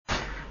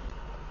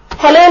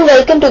Hello and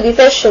welcome to the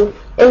session.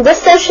 In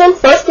this session,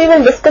 first we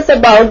will discuss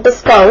about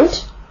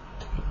discount.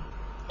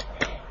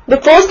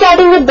 Before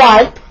starting with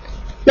that,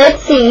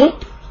 let's see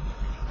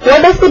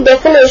what is the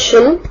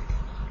definition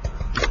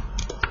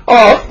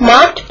of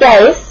marked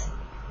price.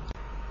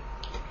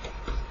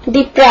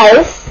 The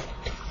price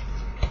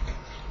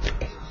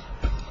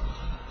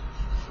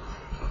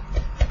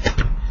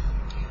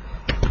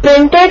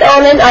printed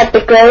on an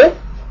article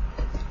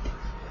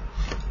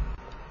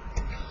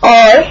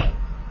or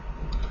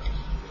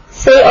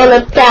say on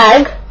a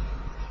tag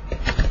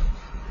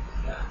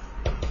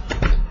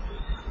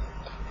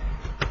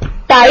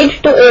tied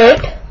to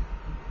it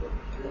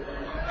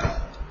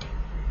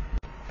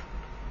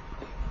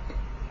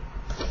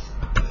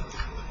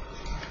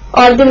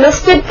or the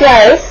listed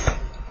price,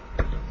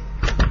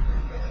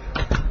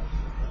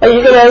 or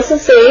you can also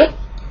say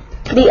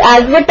the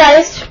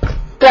advertised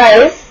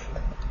price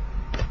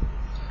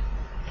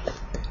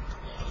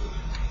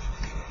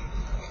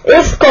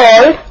is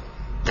called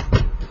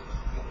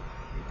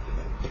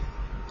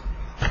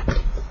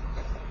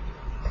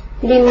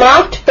the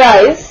marked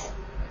price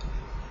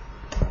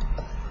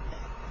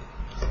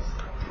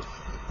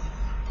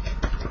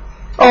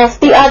of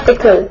the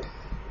article.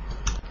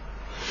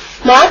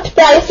 Marked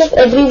price is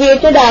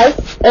abbreviated as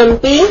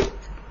MP.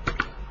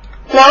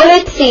 Now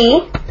let's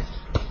see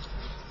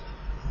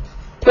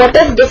what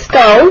is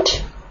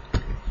discount.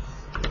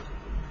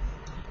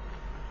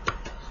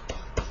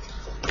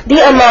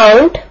 The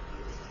amount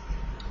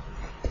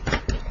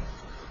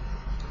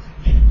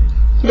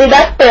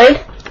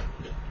deducted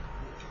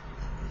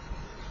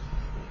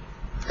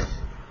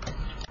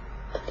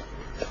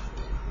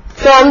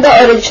from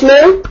the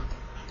original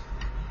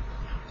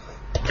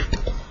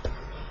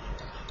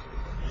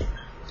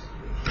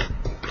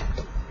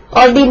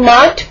or the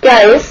marked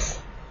price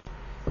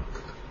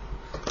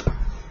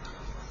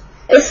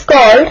is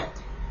called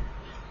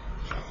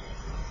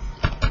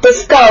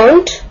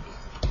discount,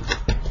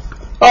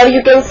 or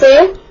you can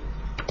say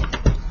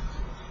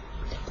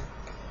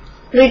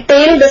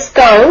retail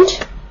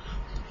discount.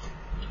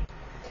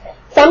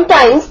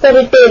 Sometimes the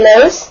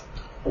retailers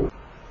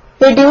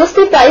reduce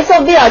the price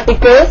of the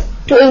articles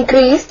to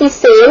increase the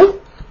sale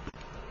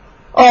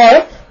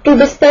or to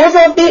dispose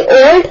of the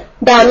old,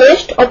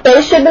 damaged or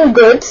perishable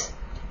goods,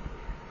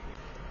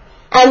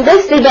 and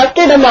this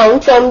deducted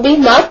amount from the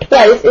marked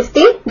price is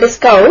the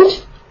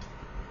discount.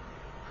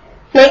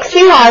 Next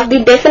we have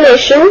the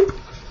definition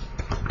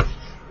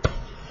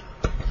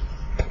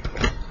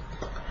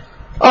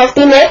of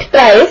the net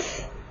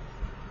price.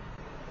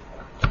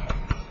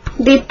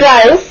 The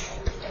price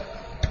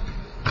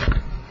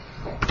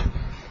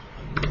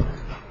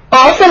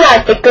of an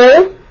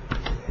article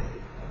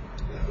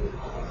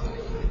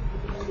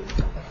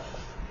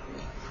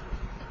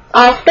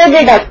after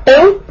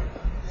deducting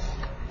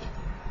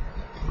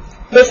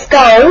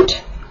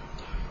discount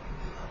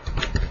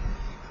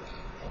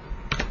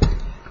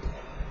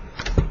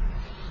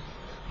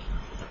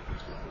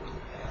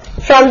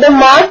from the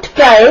marked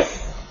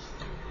price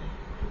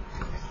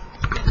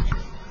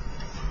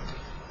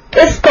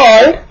is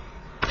called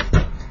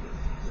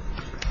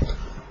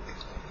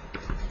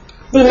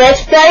the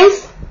net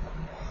price,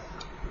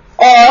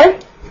 or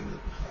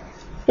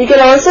you can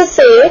also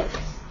say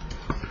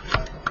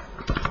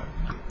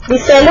the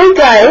selling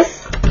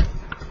price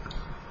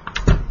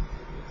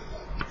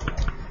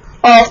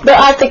of the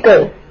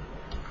article.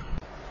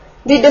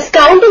 The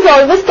discount is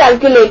always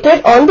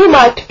calculated on the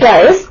marked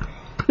price.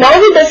 Now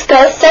we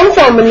discuss some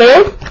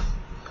formulae,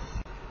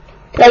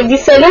 like the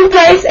selling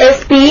price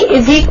SP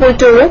is equal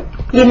to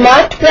the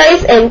marked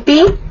price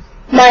NP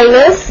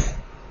minus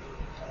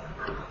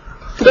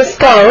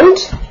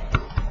discount.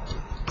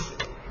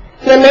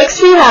 Then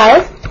next we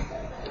have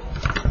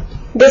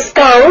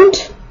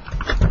discount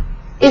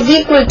is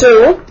equal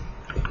to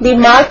the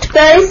marked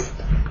price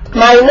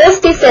minus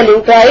the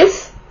selling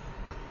price.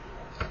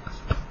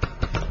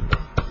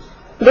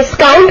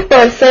 Discount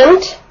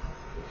percent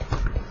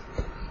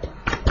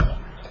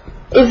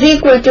is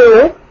equal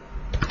to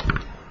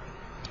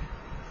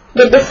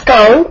the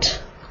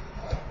discount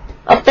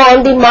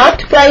upon the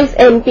marked price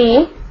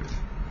NP,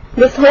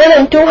 this whole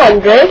in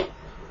 200,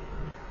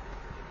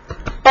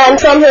 and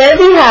from here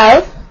we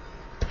have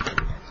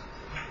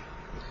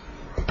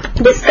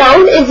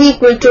discount is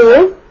equal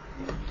to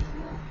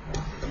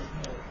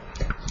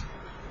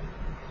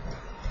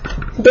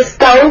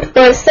discount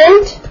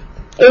percent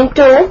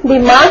into the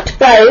marked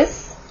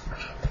price,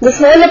 this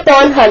whole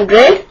upon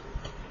 100.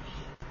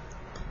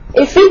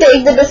 If we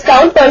take the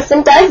discount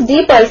percent as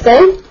D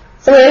percent,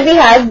 so here we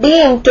have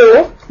D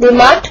into the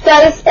marked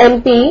price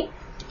MP,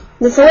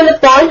 this whole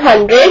upon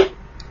 100.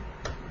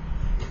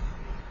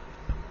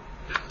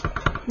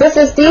 This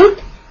is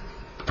the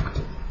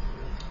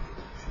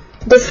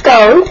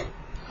discount.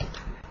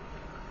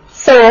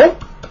 So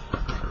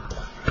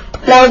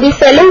now the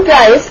selling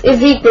price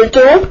is equal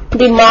to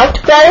the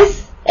marked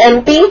price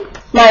NP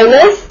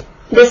minus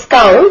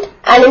discount,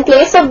 and in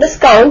place of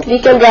discount we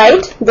can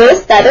write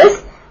this, that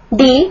is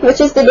D,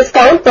 which is the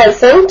discount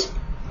percent,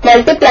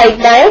 multiplied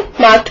by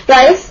marked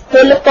price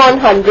whole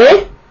upon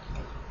 100.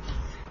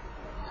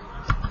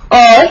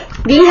 or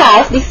we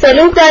have the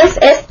selling price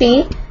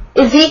SP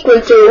is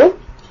equal to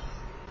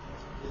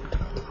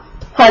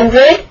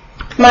 100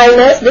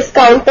 minus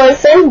discount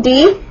percent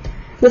D,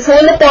 this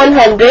whole upon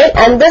 100,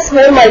 and this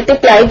whole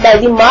multiplied by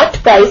the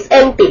marked price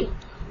MP.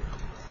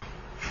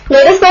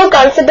 Let us now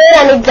consider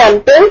an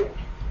example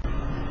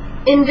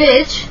in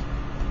which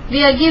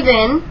we are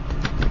given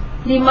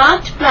the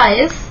marked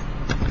price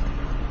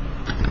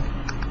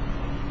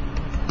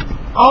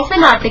of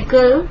an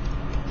article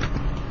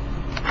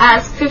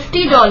as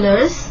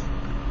 $50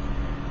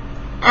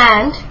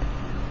 and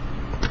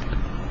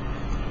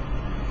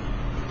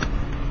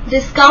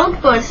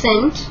discount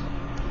percent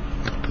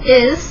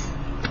is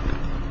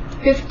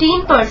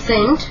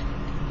 15%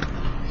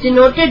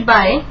 denoted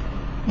by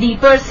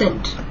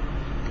D%.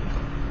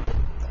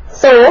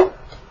 So,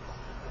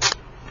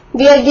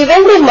 we are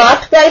given the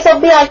marked price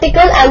of the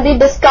article and the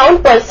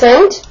discount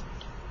percent.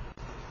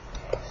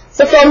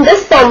 So from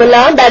this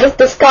formula, that is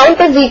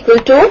discount is equal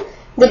to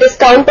the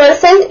discount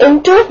percent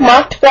into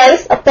marked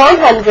price upon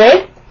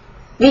 100,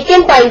 we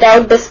can find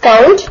out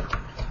discount.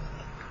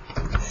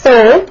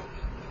 So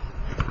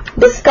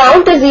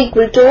discount is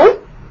equal to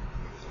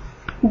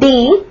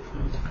D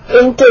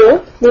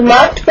into the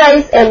marked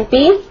price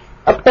MP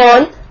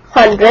upon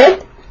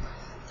 100.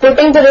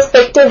 Putting the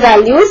respective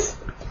values,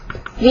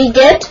 we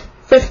get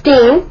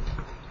 15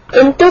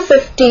 into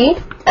 50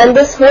 and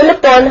this whole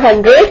upon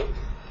 100.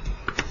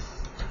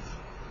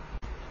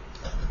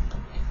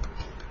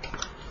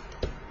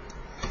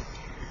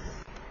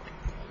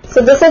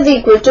 So this is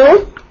equal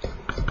to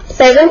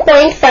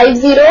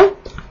 $7.50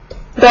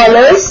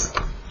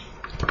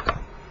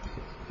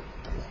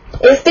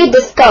 is the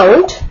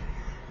discount.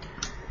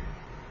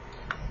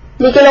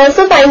 We can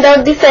also find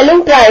out the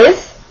selling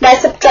price by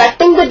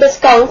subtracting the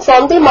discount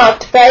from the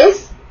marked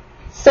price.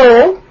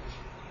 So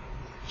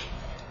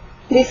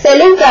the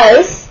selling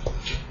price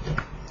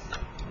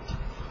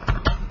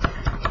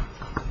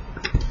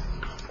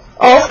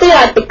of the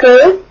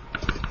article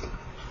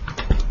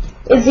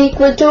is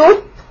equal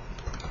to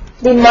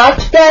the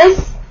marked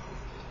price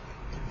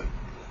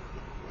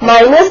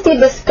minus the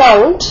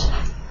discount,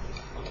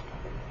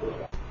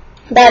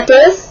 that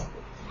is,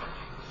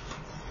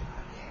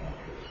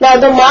 now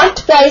the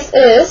marked price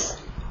is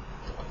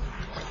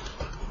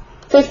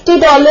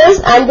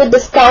 $50 and the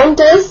discount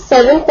is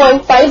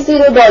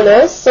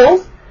 $7.50.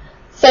 So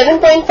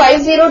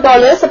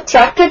 $7.50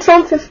 subtracted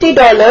from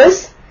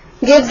 $50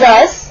 gives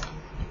us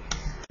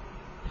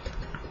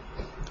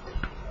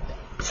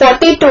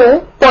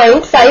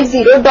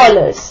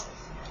 $42.50.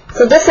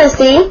 So this is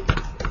the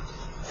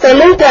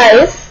selling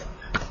price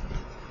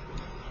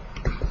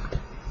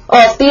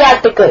of the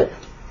article.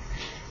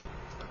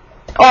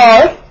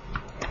 Or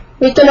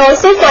we can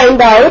also find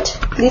out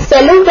the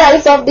selling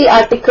price of the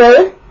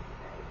article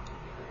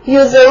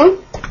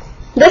using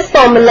this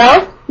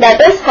formula,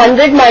 that is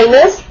 100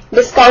 minus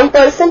discount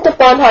percent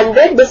upon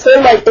 100, this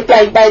will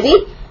multiplied by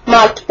the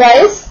marked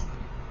price,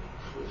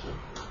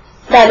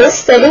 that is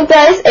selling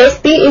price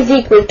SP is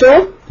equal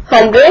to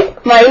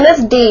 100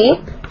 minus D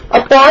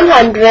upon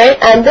 100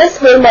 and this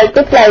whole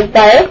multiplied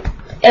by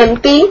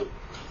MP.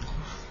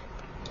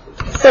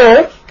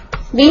 So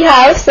we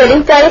have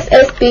selling price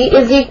SP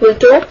is equal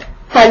to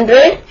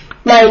 100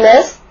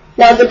 minus,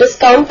 now the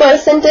discount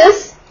percent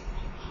is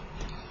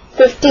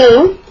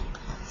 15,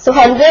 so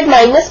 100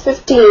 minus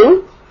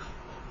 15,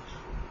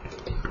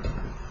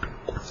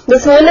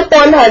 this whole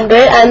upon 100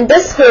 and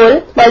this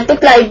whole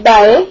multiplied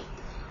by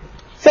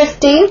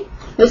 50,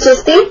 which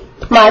is the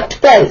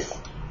marked price.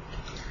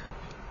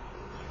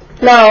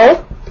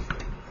 Now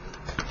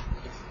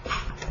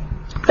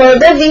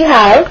further we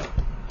have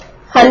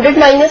 100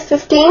 minus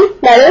 15,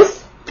 that is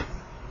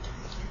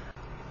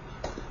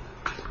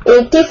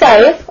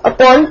 85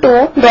 upon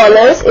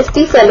 $2 is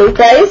the selling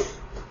price.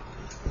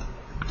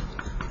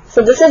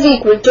 So this is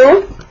equal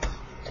to,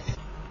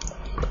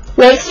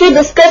 next we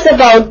discuss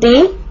about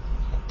the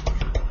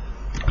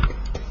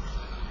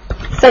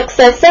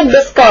successive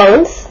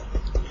discounts.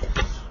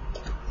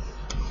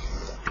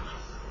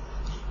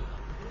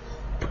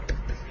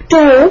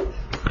 Two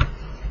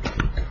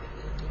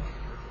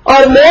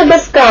or more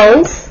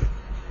discounts,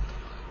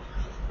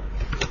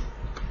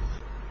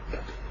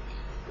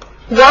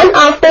 one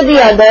after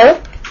the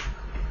other,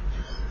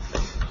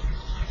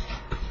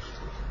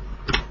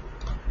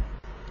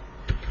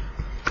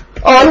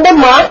 on the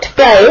marked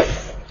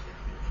price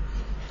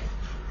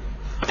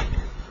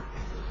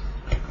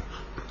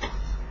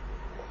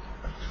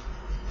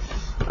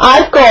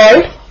are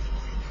called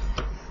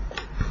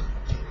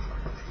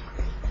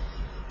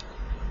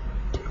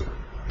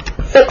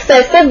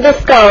successive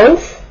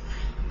discounts.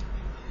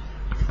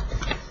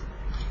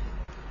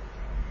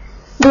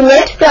 The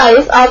net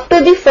price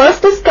after the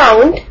first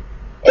discount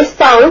is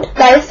found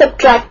by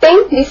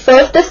subtracting the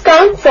first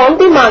discount from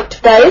the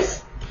marked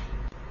price,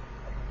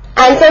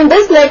 and from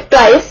this net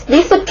price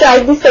we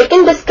subtract the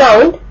second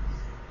discount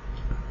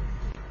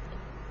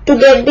to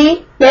get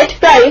the net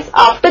price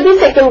after the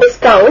second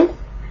discount,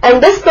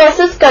 and this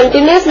process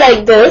continues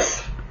like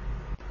this.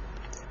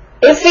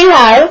 If we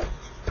have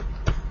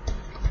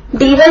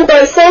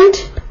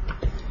D1%,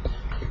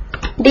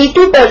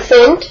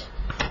 D2%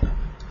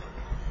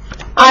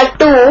 are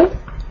two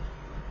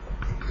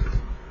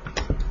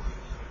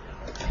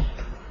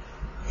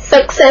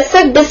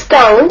successive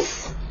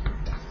discounts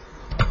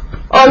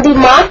on the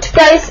marked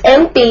price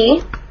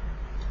MP,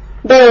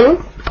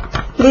 then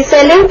the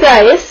selling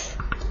price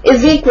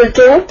is equal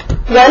to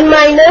 1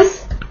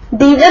 minus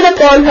D1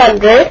 upon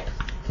 100,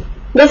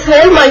 this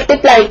whole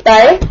multiplied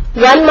by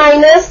 1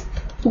 minus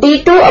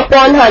D2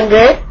 upon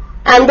 100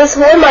 and this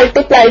whole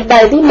multiplied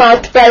by the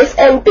marked price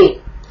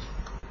MP.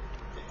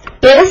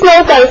 Let us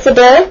now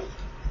consider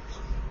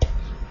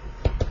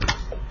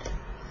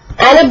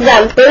an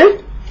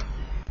example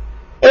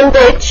in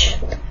which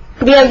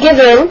we are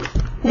given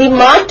the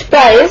marked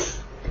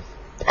price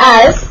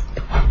as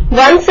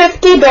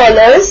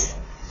 $150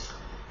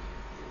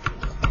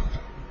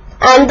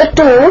 and the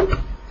two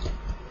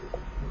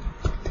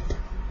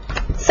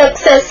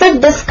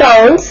successive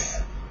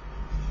discounts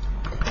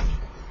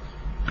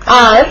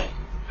are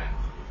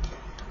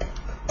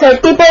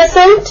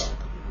 30%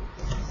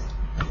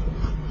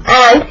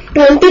 and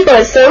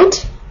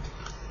 20%.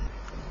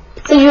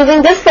 So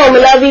using this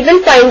formula we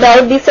will find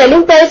out the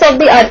selling price of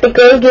the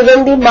article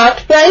given the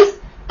marked price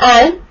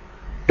and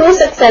two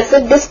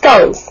successive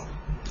discounts.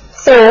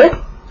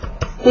 So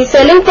the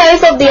selling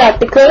price of the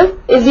article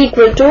is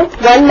equal to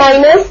 1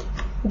 minus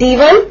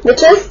D1,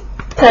 which is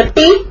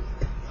 30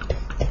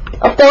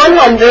 upon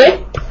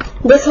 100,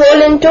 this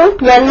whole into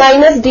 1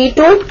 minus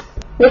D2,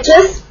 which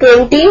is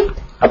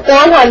 20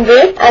 upon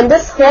 100 and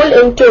this whole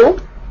into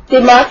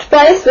the marked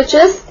price, which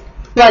is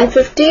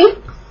 150.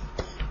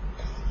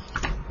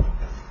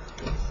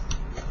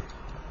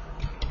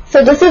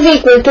 So this is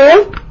equal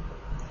to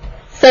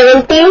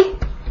 70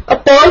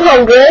 upon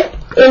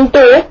 100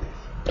 into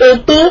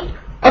 80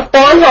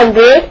 upon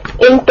 100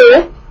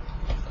 into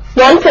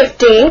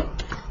 150.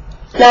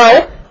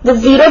 Now the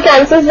 0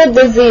 cancels with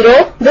this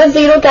 0, this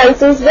 0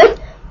 cancels with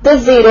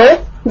this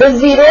 0, this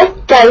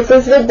 0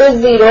 cancels with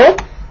this 0,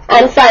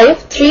 and 5,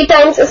 3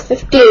 times is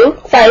 15,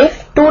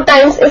 5, 2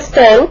 times is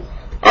 10,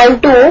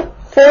 and 2,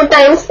 4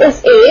 times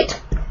is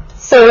 8.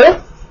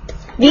 So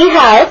we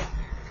have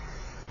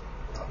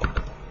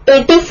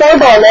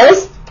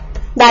 $84,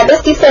 that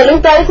is the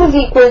selling price is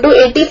equal to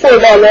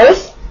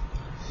 $84.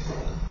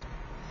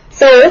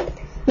 So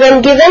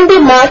when given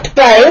the marked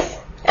price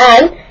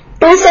and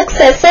two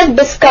successive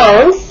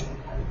discounts,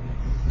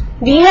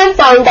 we have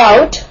found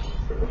out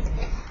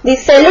the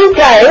selling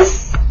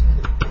price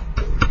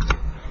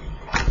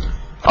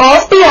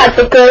of the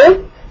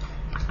article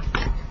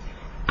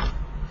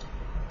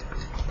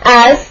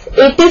as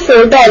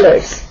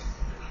 $84.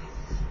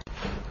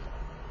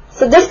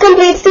 So this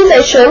completes the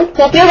session.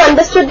 Hope you have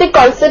understood the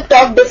concept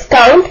of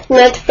discount,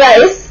 net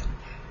price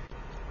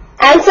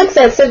and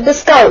successive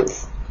discounts.